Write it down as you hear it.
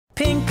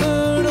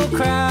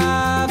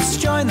crafts,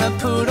 join the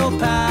Poodle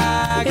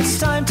pack. It's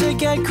time to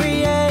get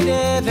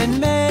creative and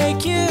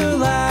make you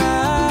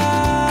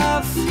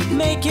laugh.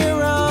 Make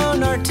your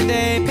own art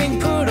today,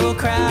 Pink Poodle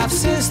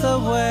Crafts is the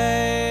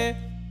way.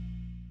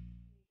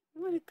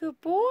 What a good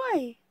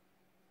boy.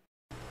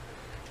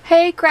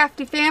 Hey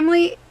crafty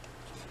family,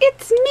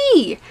 it's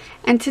me,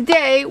 and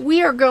today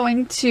we are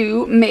going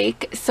to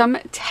make some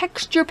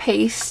texture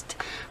paste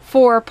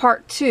for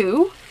part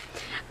 2.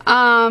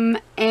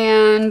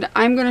 And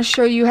I'm going to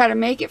show you how to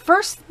make it.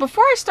 First,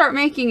 before I start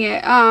making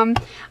it, I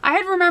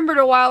had remembered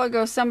a while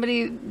ago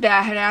somebody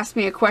that had asked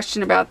me a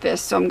question about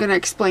this, so I'm going to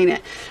explain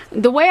it.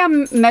 The way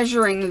I'm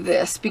measuring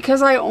this,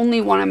 because I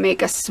only want to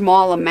make a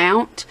small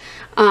amount,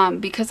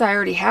 because I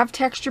already have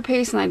texture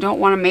paste and I don't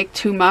want to make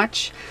too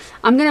much,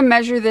 I'm going to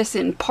measure this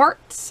in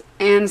parts,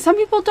 and some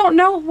people don't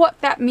know what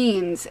that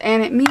means,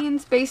 and it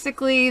means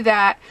basically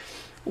that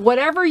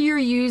whatever you're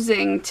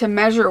using to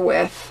measure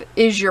with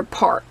is your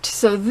part.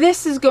 So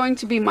this is going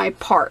to be my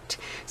part.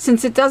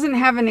 Since it doesn't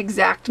have an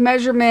exact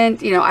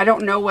measurement, you know, I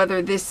don't know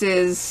whether this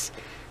is,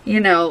 you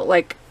know,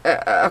 like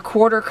a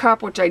quarter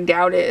cup, which I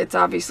doubt it. It's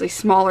obviously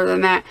smaller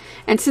than that.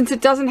 And since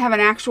it doesn't have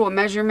an actual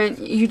measurement,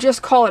 you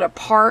just call it a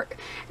part.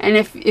 And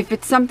if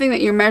it's something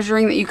that you're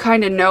measuring that you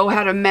kind of know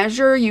how to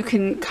measure, you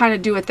can kind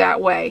of do it that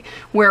way,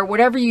 where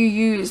whatever you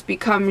use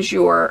becomes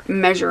your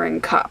measuring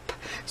cup.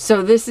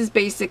 So this is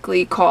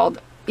basically called,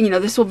 you know,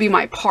 this will be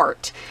my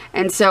part,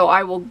 and so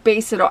I will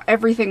base it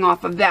everything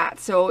off of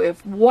that. So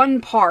if one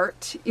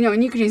part, you know,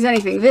 and you could use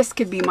anything, this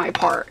could be my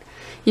part.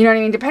 You know what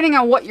I mean? Depending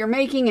on what you're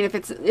making, and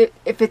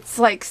if it's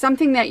like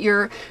something that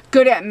you're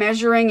good at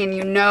measuring and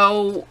you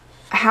know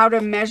how to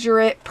measure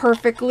it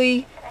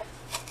perfectly.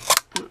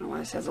 I don't know why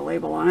this has a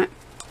label on it.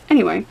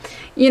 Anyway,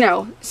 you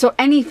know, so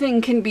anything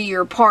can be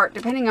your part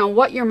depending on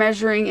what you're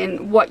measuring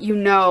and what you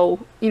know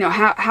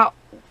how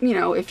you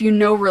know, if you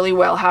know really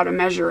well how to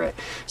measure it.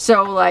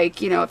 So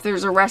like, you know, if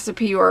there's a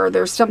recipe or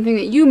there's something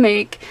that you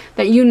make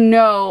that you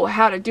know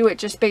how to do it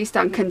just based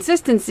on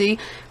consistency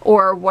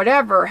or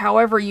whatever,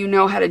 however you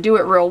know how to do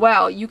it real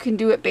well, you can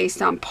do it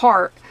based on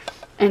part.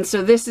 And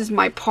so this is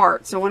my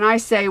part. So when I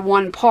say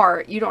one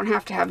part, you don't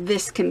have to have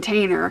this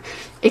container.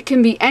 It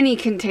can be any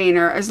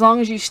container as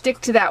long as you stick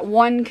to that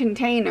one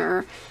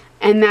container,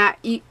 and that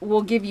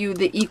will give you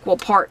the equal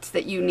parts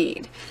that you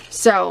need.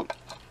 So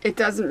it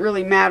doesn't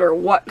really matter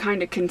what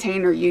kind of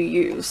container you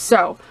use.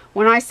 So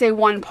when I say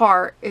one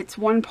part, it's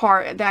one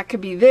part. That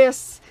could be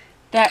this,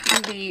 that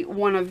could be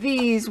one of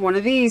these,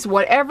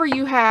 whatever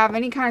you have,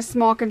 any kind of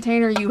small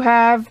container you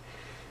have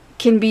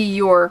can be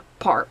your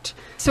part.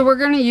 So we're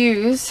going to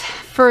use,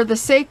 for the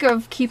sake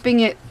of keeping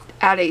it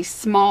at a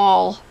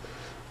small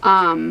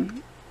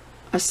amount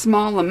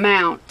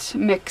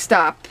mixed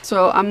up,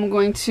 so I'm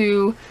going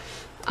to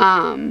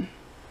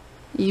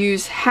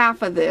use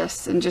half of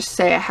this and just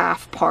say a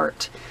half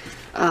part,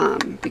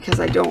 because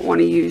I don't want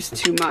to use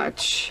too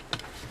much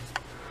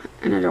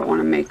and I don't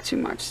want to make too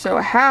much. So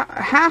a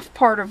half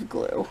part of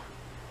glue.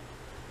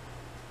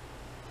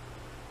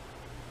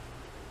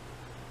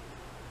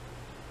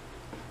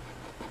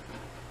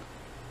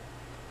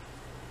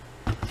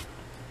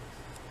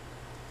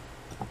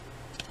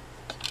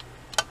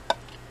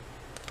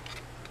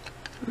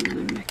 I'm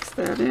going to mix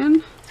that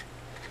in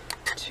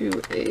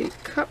to a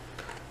cup.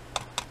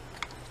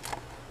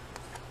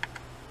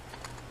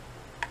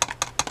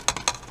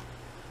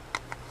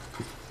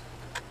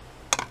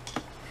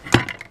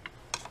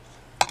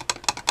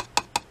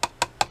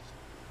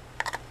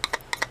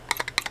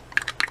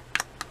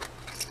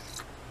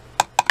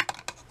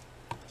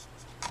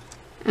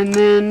 And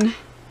then,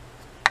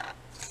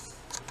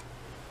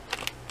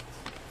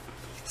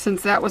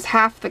 since that was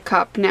half the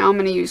cup, now I'm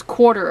going to use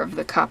quarter of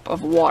the cup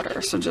of water.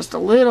 So just a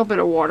little bit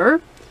of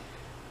water.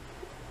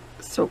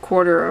 So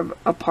quarter of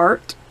a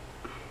part.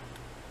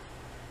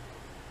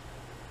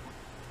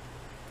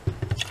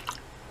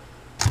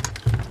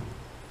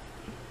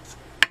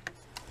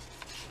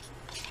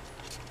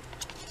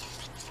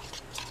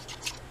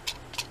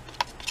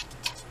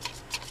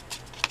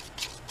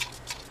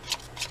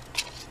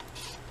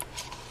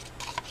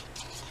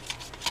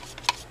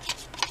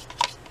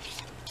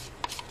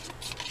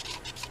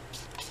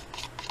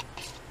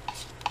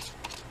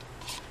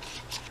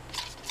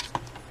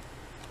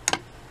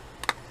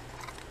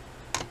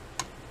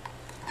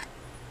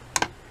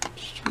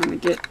 Trying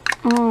to get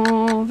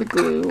all the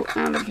glue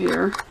out of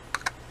here.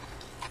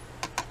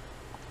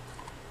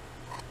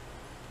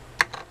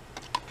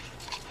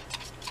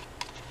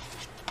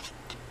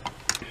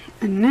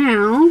 And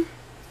now,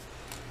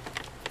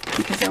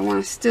 because I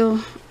want to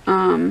still,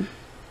 well,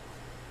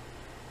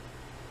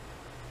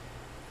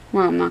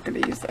 I'm not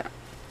going to use that.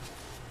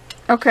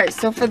 Okay,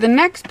 so for the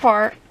next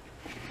part,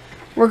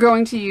 we're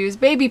going to use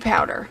baby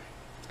powder.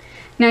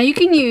 Now you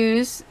can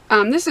use,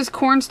 this is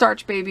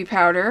cornstarch baby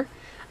powder.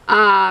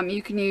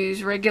 You can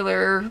use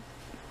regular,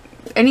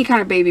 any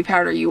kind of baby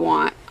powder you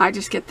want. I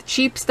just get the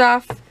cheap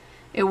stuff.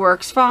 It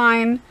works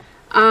fine.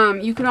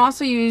 You can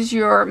also use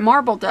your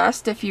marble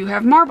dust if you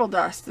have marble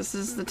dust. This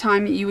is the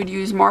time that you would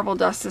use marble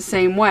dust the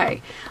same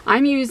way.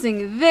 I'm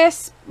using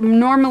this.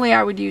 Normally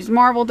I would use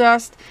marble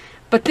dust,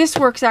 but this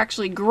works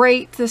actually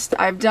great.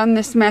 I've done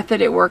this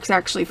method. It works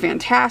actually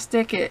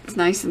fantastic. It's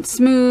nice and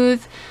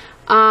smooth.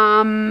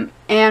 And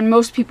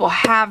most people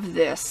have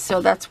this,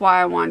 so that's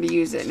why I wanted to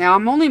use it. Now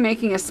I'm only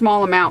making a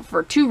small amount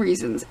for two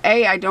reasons.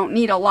 A, I don't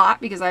need a lot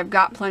because I've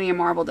got plenty of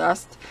marble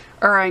dust,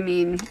 or I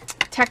mean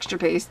texture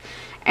paste.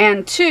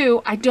 And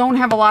two, I don't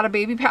have a lot of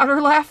baby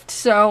powder left,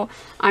 so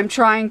I'm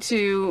trying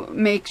to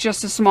make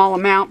just a small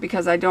amount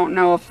because I don't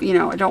know if, you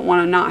know, I don't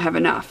want to not have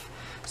enough.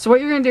 So what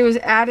you're going to do is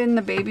add in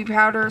the baby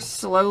powder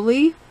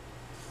slowly.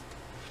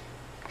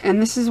 And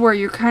this is where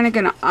you're kind of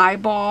going to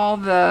eyeball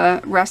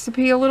the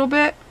recipe a little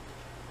bit,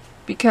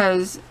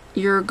 because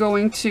you're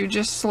going to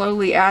just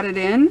slowly add it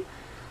in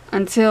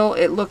until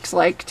it looks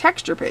like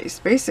texture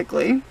paste,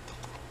 basically.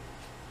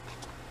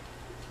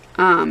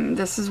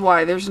 This is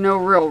why there's no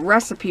real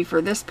recipe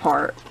for this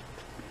part.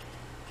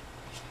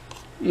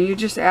 You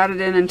just add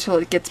it in until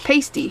it gets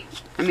pasty.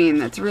 I mean,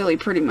 that's really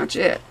pretty much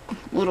it.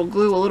 A little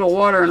glue, a little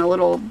water, and a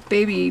little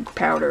baby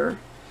powder.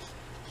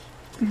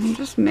 And you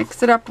just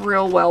mix it up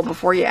real well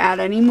before you add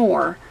any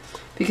more,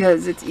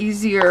 because it's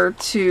easier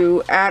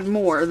to add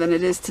more than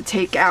it is to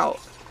take out.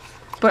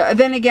 But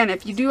then again,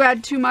 if you do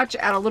add too much,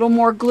 add a little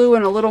more glue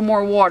and a little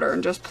more water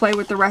and just play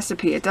with the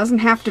recipe. It doesn't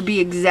have to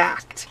be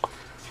exact.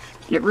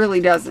 It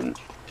really doesn't.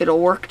 It'll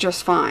work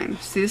just fine.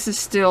 See, this is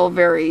still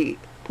very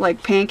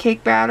like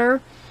pancake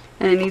batter,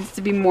 and it needs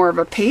to be more of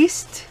a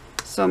paste.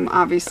 So I'm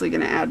obviously going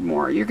to add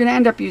more. You're going to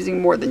end up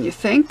using more than you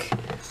think,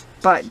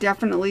 but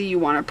definitely you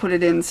want to put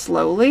it in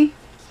slowly.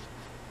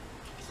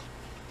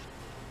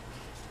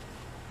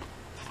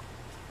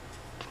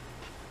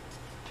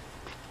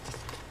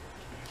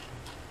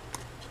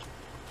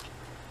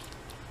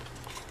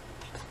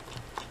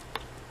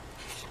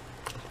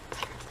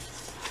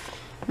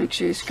 Make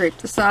sure you scrape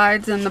the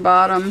sides and the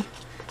bottom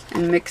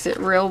and mix it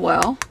real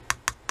well.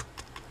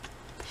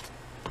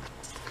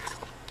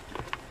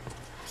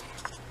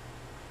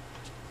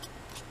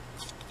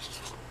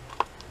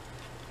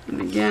 And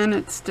again,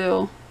 it's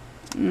still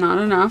not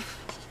enough.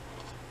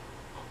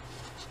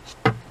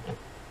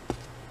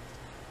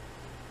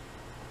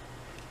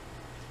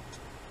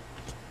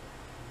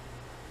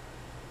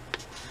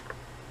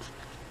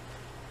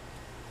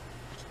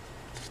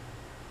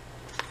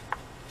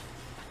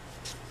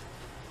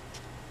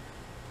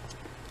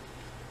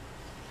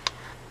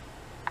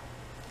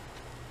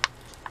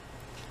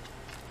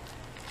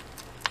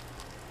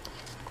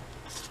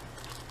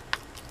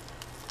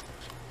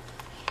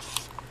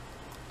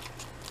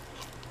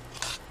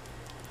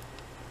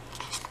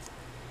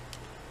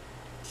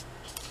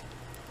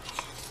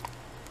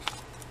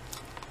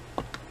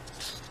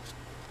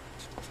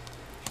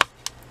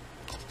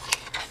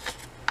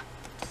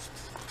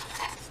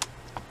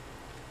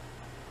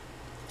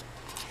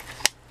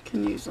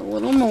 Can use a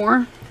little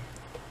more.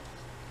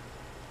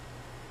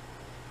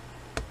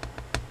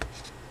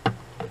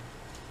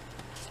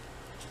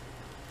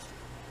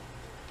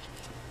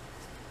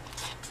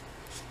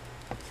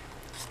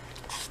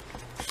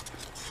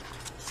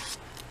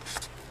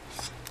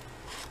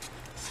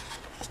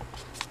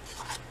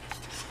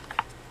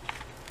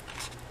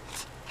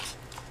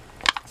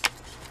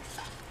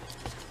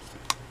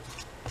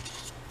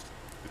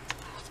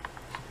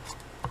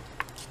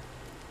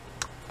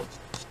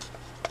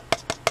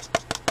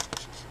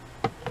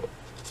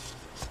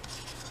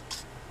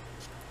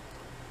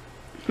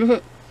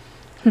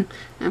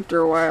 After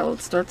a while,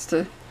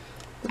 the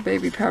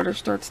baby powder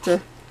starts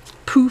to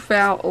poof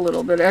out a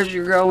little bit as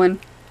you're going.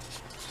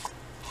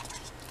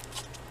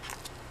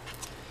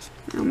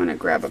 I'm going to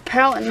grab a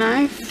palette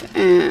knife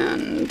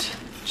and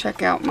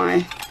check out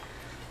my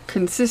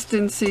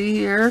consistency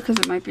here, because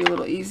it might be a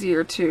little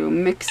easier to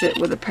mix it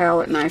with a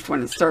palette knife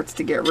when it starts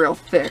to get real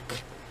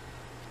thick.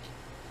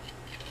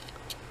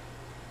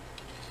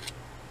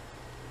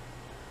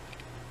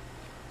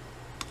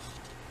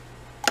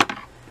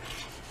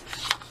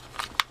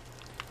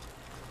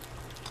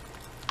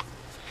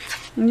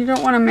 And you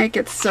don't want to make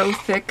it so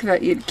thick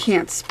that you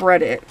can't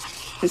spread it.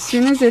 As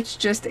soon as it's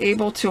just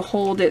able to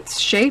hold its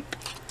shape,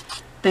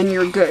 then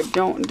you're good.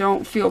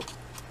 Don't feel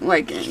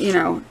like, you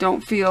know,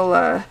 don't feel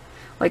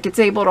like it's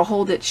able to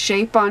hold its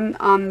shape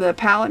on the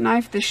palette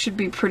knife. This should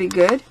be pretty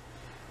good.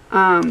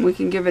 We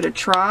can give it a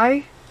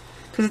try,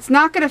 because it's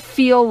not going to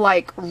feel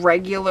like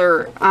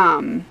regular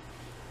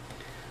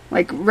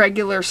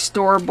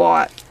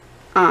store-bought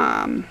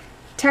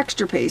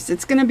texture paste.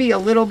 It's going to be a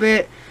little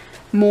bit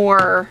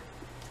more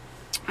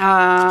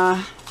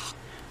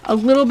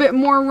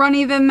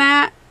runny than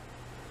that,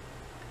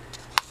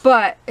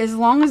 but as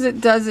long as it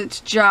does its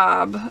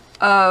job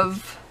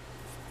of,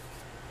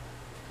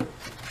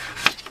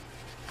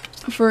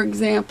 for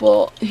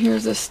example,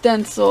 here's a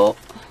stencil.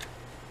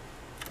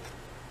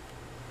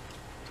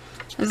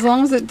 As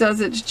long as it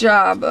does its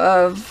job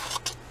of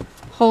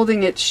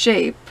holding its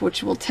shape,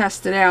 which we'll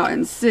test it out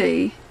and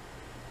see.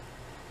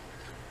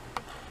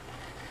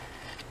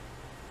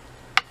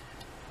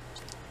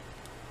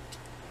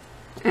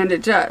 and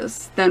it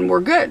does, then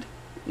we're good,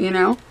 you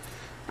know.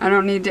 I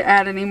don't need to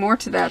add any more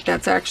to that.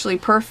 That's actually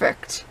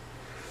perfect.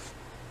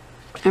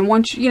 And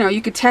once, you know,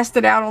 you could test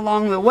it out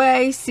along the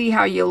way, see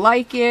how you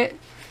like it,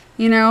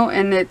 you know,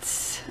 and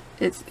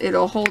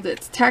it'll hold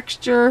its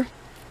texture,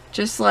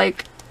 just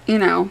like, you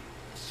know,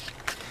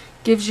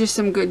 gives you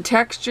some good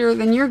texture,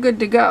 then you're good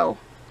to go.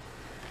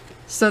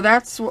 So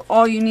that's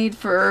all you need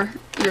for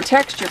your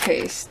texture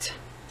paste.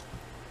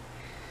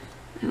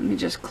 Let me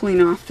just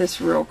clean off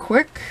this real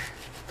quick,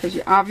 because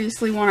you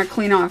obviously want to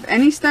clean off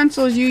any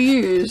stencils you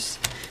use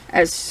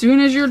as soon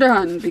as you're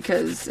done,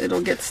 because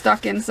it'll get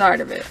stuck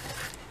inside of it.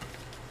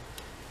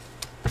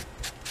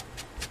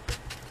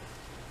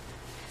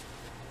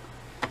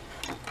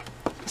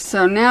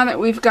 So now that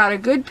we've got a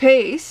good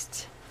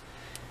paste,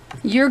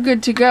 you're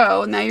good to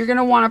go. Now you're going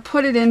to want to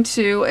put it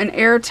into an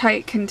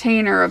airtight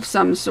container of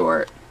some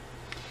sort.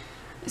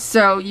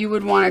 So you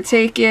would want to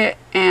take it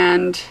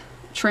and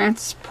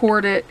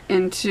transport it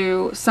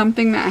into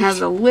something that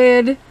has a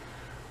lid,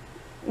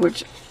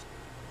 which,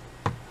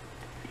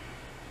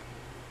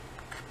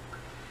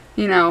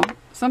 you know,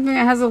 something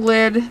that has a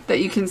lid that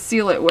you can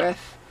seal it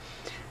with.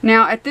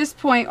 Now at this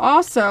point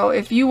also,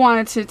 if you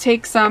wanted to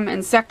take some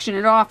and section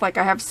it off, like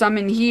I have some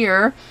in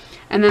here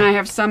and then I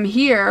have some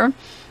here,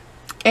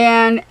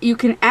 and you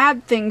can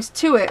add things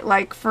to it.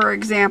 Like for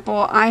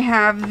example, I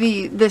have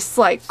this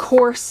like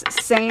coarse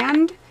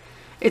sand.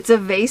 It's a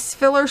vase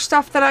filler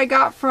stuff that I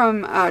got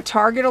from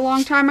Target a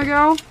long time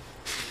ago.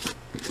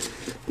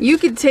 You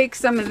could take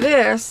some of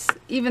this,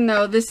 even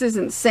though this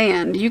isn't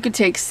sand. You could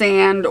take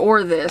sand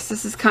or this.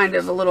 This is kind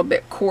of a little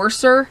bit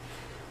coarser.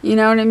 You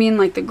know what I mean?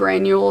 Like the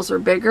granules are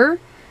bigger.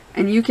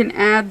 And you can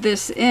add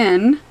this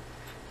in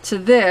to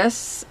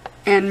this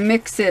and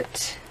mix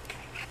it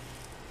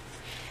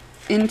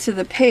into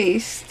the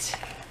paste.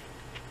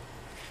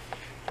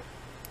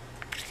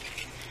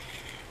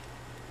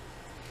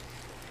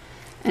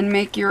 And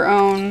make your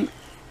own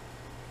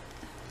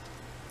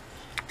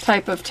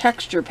type of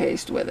texture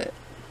paste with it,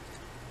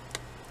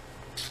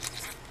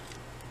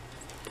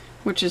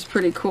 which is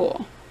pretty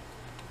cool.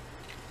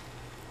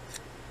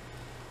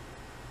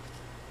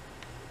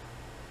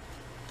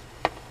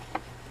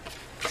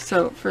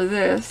 So for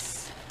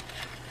this,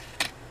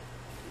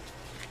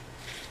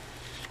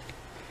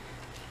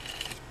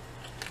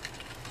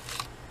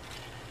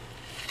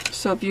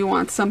 so if you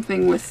want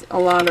something with a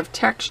lot of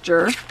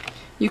texture,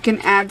 you can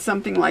add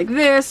something like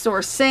this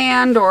or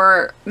sand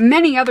or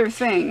many other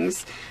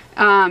things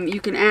you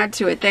can add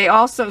to it. They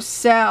also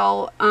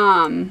sell,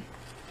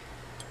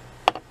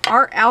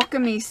 Art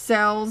Alchemy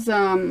sells,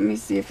 let me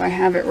see if I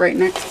have it right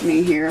next to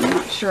me here. I'm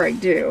not sure I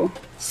do.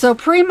 So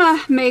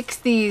Prima makes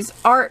these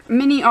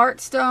mini art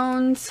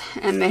stones,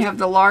 and they have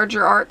the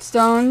larger art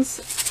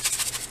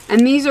stones.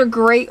 And these are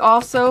great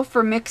also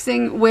for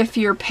mixing with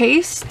your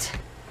paste.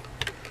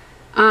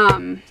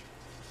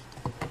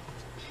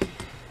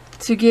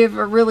 To give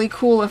a really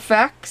cool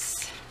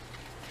effects.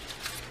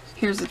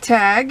 Here's a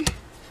tag.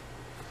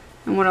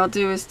 And what I'll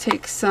do is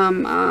take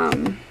some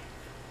of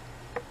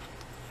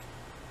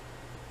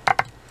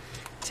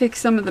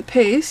the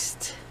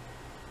paste.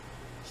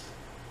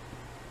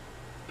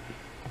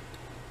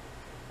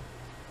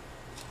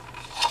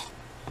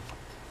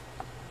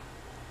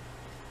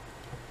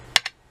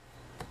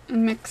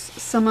 And mix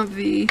some of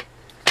these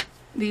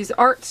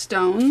art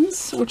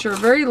stones, which are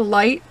very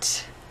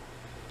light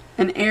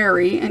and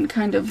airy and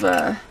kind of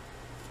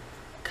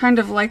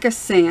like a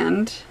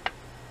sand.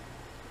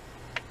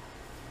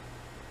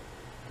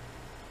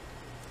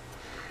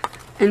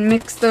 And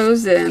mix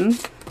those in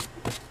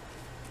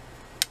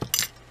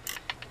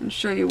and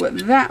show you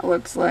what that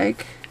looks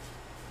like.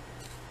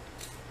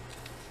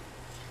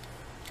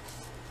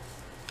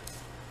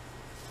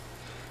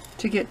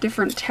 To get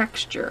different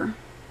texture.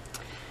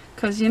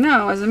 Because, you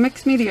know, as a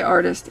mixed media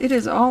artist, it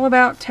is all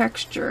about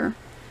texture.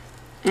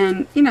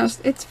 And, you know,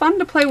 it's fun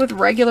to play with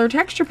regular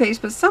texture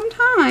paste, but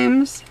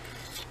sometimes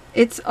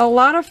it's a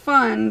lot of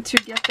fun to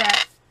get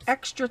that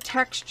extra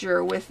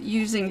texture with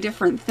using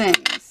different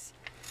things.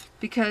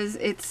 Because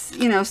it's,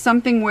 you know,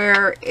 something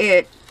where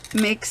it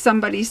makes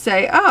somebody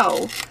say,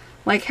 oh,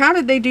 like, how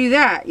did they do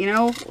that? You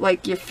know,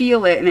 like you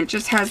feel it and it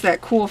just has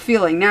that cool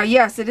feeling. Now,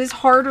 yes, it is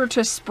harder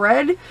to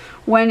spread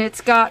when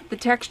it's got the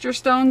texture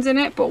stones in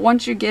it, but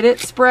once you get it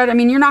spread, I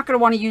mean, you're not going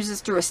to want to use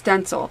this through a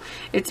stencil.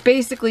 It's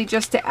basically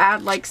just to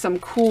add like some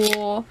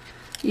cool,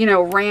 you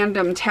know,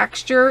 random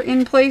texture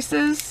in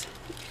places.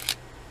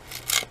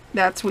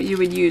 That's what you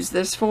would use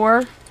this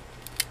for.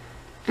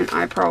 And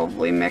I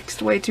probably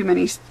mixed way too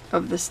many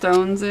of the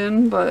stones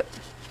in, but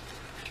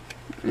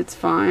it's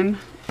fine.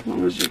 As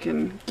long as you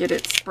can get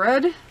it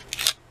spread.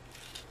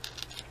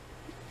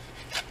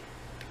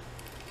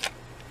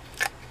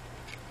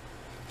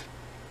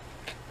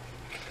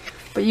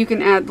 But you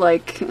can add,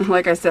 like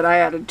I said, I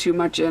added too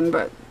much in,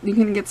 but you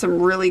can get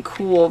some really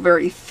cool,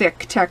 very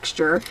thick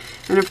texture.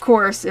 And of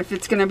course, if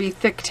it's going to be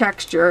thick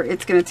texture,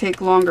 it's going to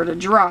take longer to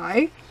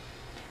dry.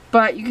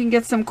 But you can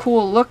get some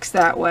cool looks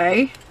that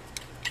way.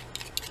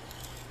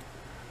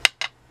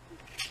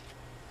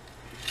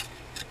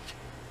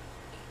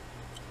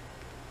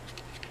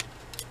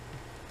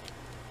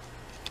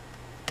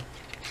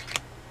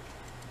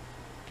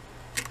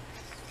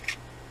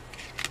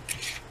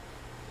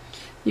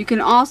 You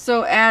can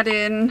also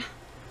add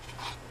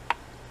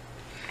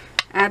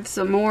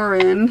some more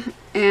in,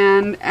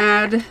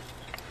 and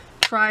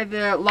try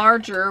the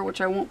larger,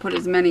 which I won't put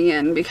as many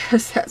in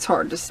because that's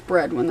hard to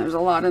spread when there's a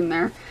lot in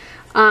there.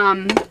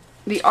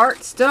 The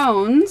art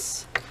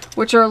stones,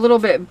 which are a little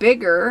bit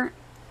bigger.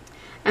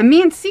 And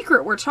me and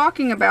Secret were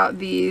talking about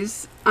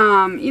these.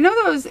 You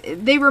know those,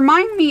 they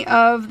remind me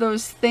of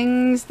those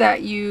things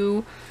that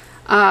you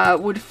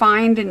would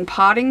find in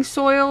potting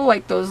soil,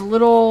 like those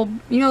little,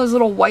 you know, those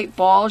little white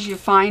balls you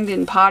find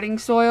in potting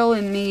soil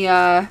in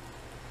the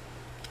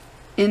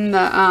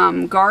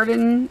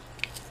garden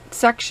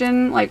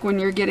section, like when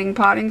you're getting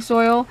potting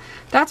soil.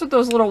 That's what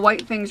those little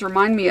white things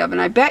remind me of, and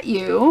I bet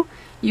you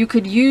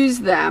could use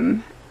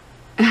them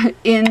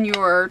in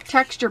your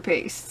texture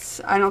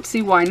pastes. I don't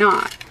see why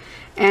not.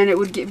 And it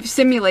would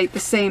simulate the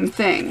same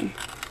thing.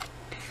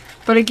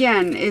 But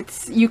again,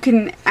 you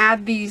can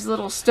add these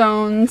little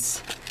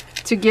stones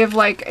to give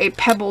like a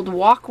pebbled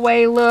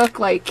walkway look,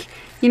 like,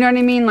 you know what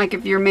I mean? Like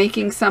if you're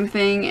making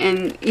something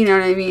and, you know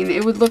what I mean?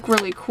 It would look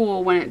really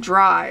cool when it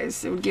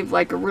dries. It would give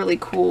like a really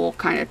cool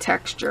kind of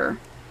texture.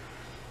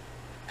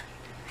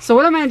 So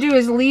what I'm going to do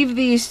is leave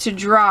these to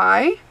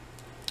dry.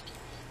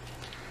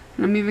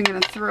 And I'm even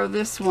going to throw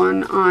this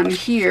one on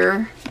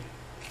here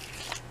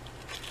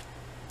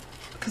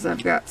because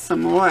I've got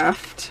some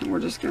left. We're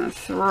just going to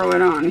throw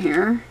it on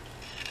here.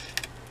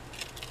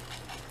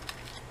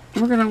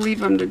 We're going to leave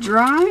them to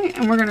dry,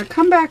 and we're going to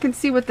come back and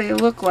see what they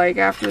look like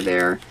after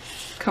they're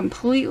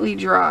completely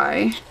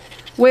dry,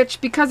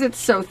 which, because it's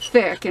so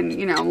thick and,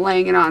 you know,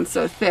 laying it on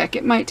so thick,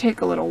 it might take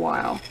a little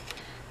while.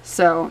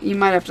 So you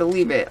might have to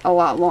leave it a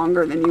lot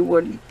longer than you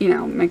would, you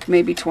know,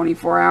 maybe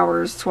 24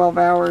 hours, 12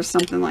 hours,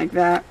 something like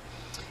that.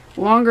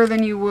 Longer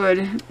than you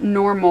would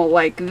normal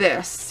like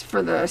this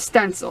for the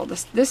stencil.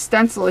 This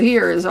stencil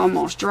here is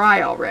almost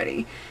dry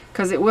already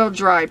because it will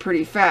dry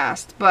pretty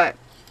fast, but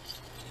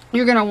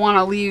you're going to want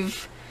to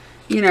leave,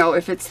 you know,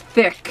 if it's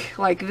thick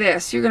like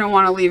this, you're going to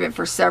want to leave it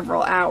for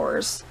several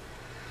hours.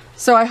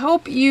 So I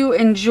hope you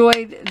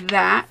enjoyed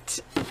that,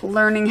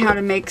 learning how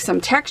to make some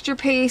texture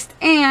paste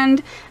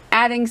and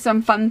adding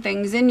some fun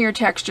things in your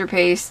texture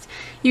paste.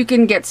 You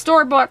can get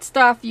store-bought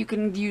stuff, you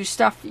can use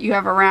stuff you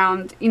have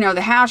around, you know,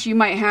 the house. You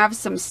might have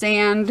some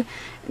sand,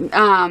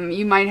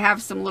 you might have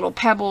some little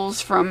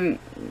pebbles from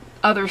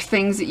other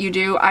things that you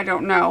do, I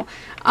don't know.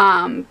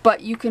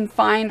 But you can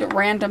find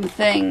random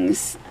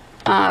things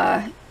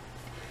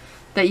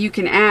that you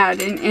can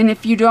add, and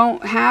if you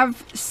don't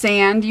have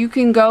sand, you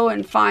can go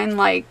and find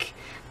like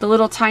the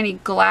little tiny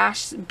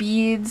glass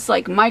beads,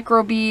 like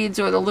micro beads,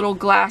 or the little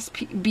glass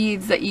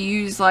beads that you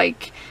use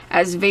like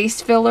as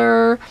vase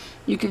filler.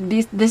 You can,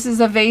 this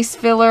is a vase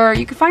filler.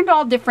 You can find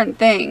all different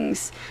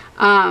things.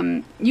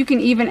 You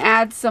can even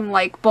add some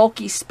like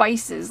bulky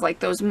spices, like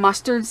those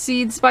mustard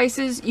seed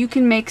spices. You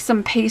can make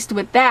some paste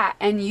with that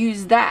and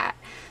use that,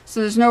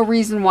 so there's no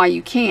reason why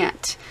you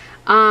can't.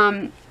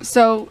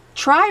 So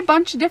try a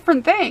bunch of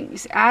different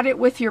things. Add it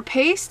with your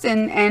paste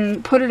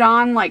and put it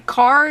on like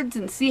cards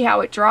and see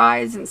how it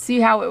dries and see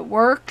how it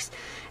works.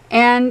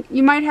 And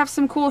you might have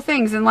some cool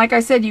things. And like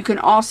I said, you can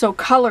also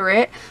color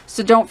it.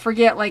 So don't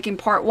forget, like in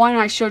part 1,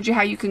 I showed you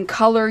how you can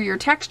color your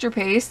texture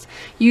paste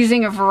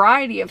using a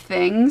variety of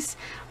things.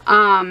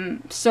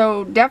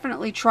 So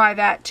definitely try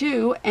that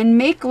too, and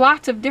make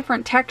lots of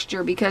different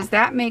texture, because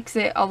that makes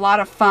it a lot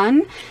of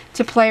fun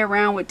to play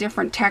around with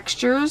different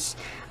textures.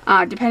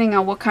 Depending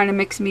on what kind of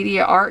mixed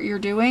media art you're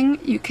doing,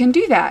 you can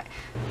do that.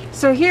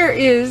 So here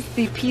is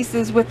the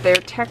pieces with their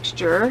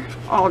texture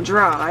all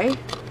dry.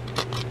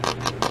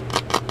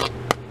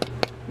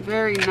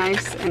 Very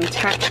nice and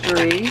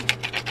textury.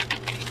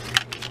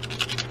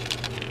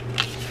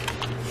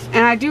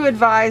 And I do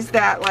advise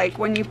that, like,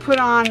 when you put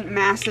on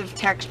massive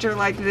texture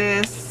like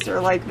this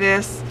or like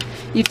this,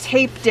 you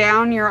tape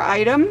down your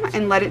item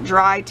and let it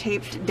dry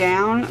taped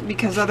down,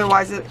 because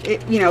otherwise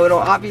it you know, it'll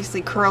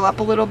obviously curl up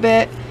a little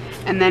bit.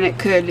 And then it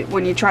could,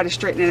 when you try to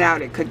straighten it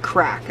out, it could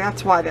crack.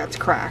 That's why that's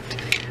cracked.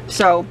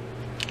 So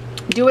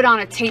do it on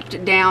a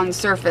taped down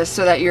surface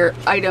so that your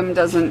item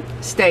doesn't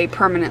stay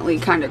permanently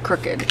kind of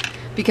crooked.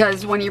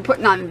 Because when you're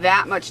putting on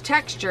that much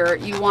texture,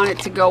 you want it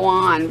to go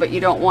on, but you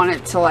don't want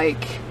it to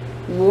like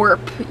warp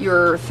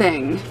your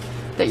thing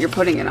that you're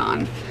putting it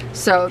on.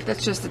 So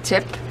that's just a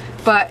tip.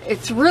 But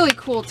it's really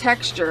cool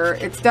texture.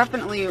 It's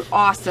definitely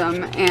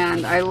awesome,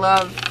 and I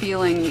love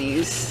feeling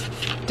these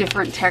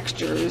different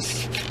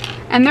textures.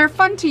 And they're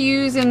fun to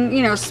use in,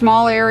 you know,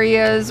 small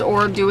areas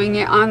or doing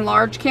it on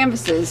large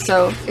canvases.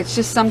 So it's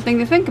just something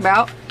to think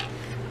about.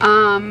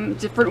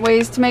 Different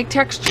ways to make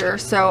texture.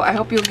 So I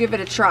hope you'll give it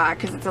a try,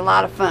 because it's a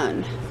lot of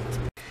fun.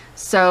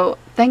 So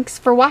thanks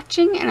for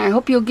watching, and I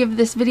hope you'll give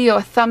this video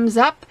a thumbs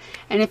up.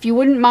 And if you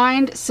wouldn't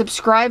mind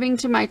subscribing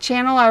to my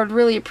channel, I would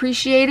really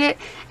appreciate it.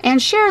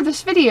 And share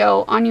this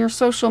video on your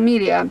social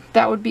media.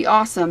 That would be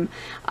awesome.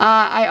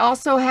 I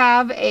also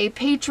have a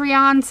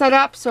Patreon set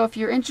up, so if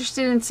you're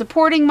interested in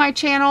supporting my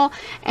channel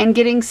and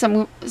getting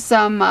some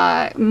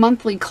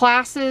monthly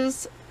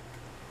classes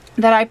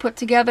that I put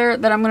together,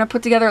 that I'm going to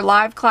put together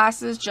live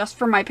classes just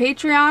for my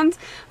Patreons.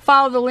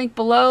 Follow the link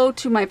below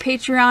to my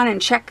Patreon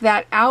and check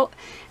that out.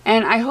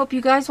 And I hope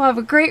you guys will have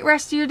a great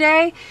rest of your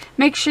day.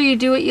 Make sure you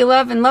do what you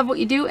love and love what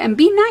you do, and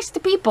be nice to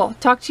people.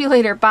 Talk to you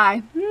later.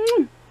 Bye.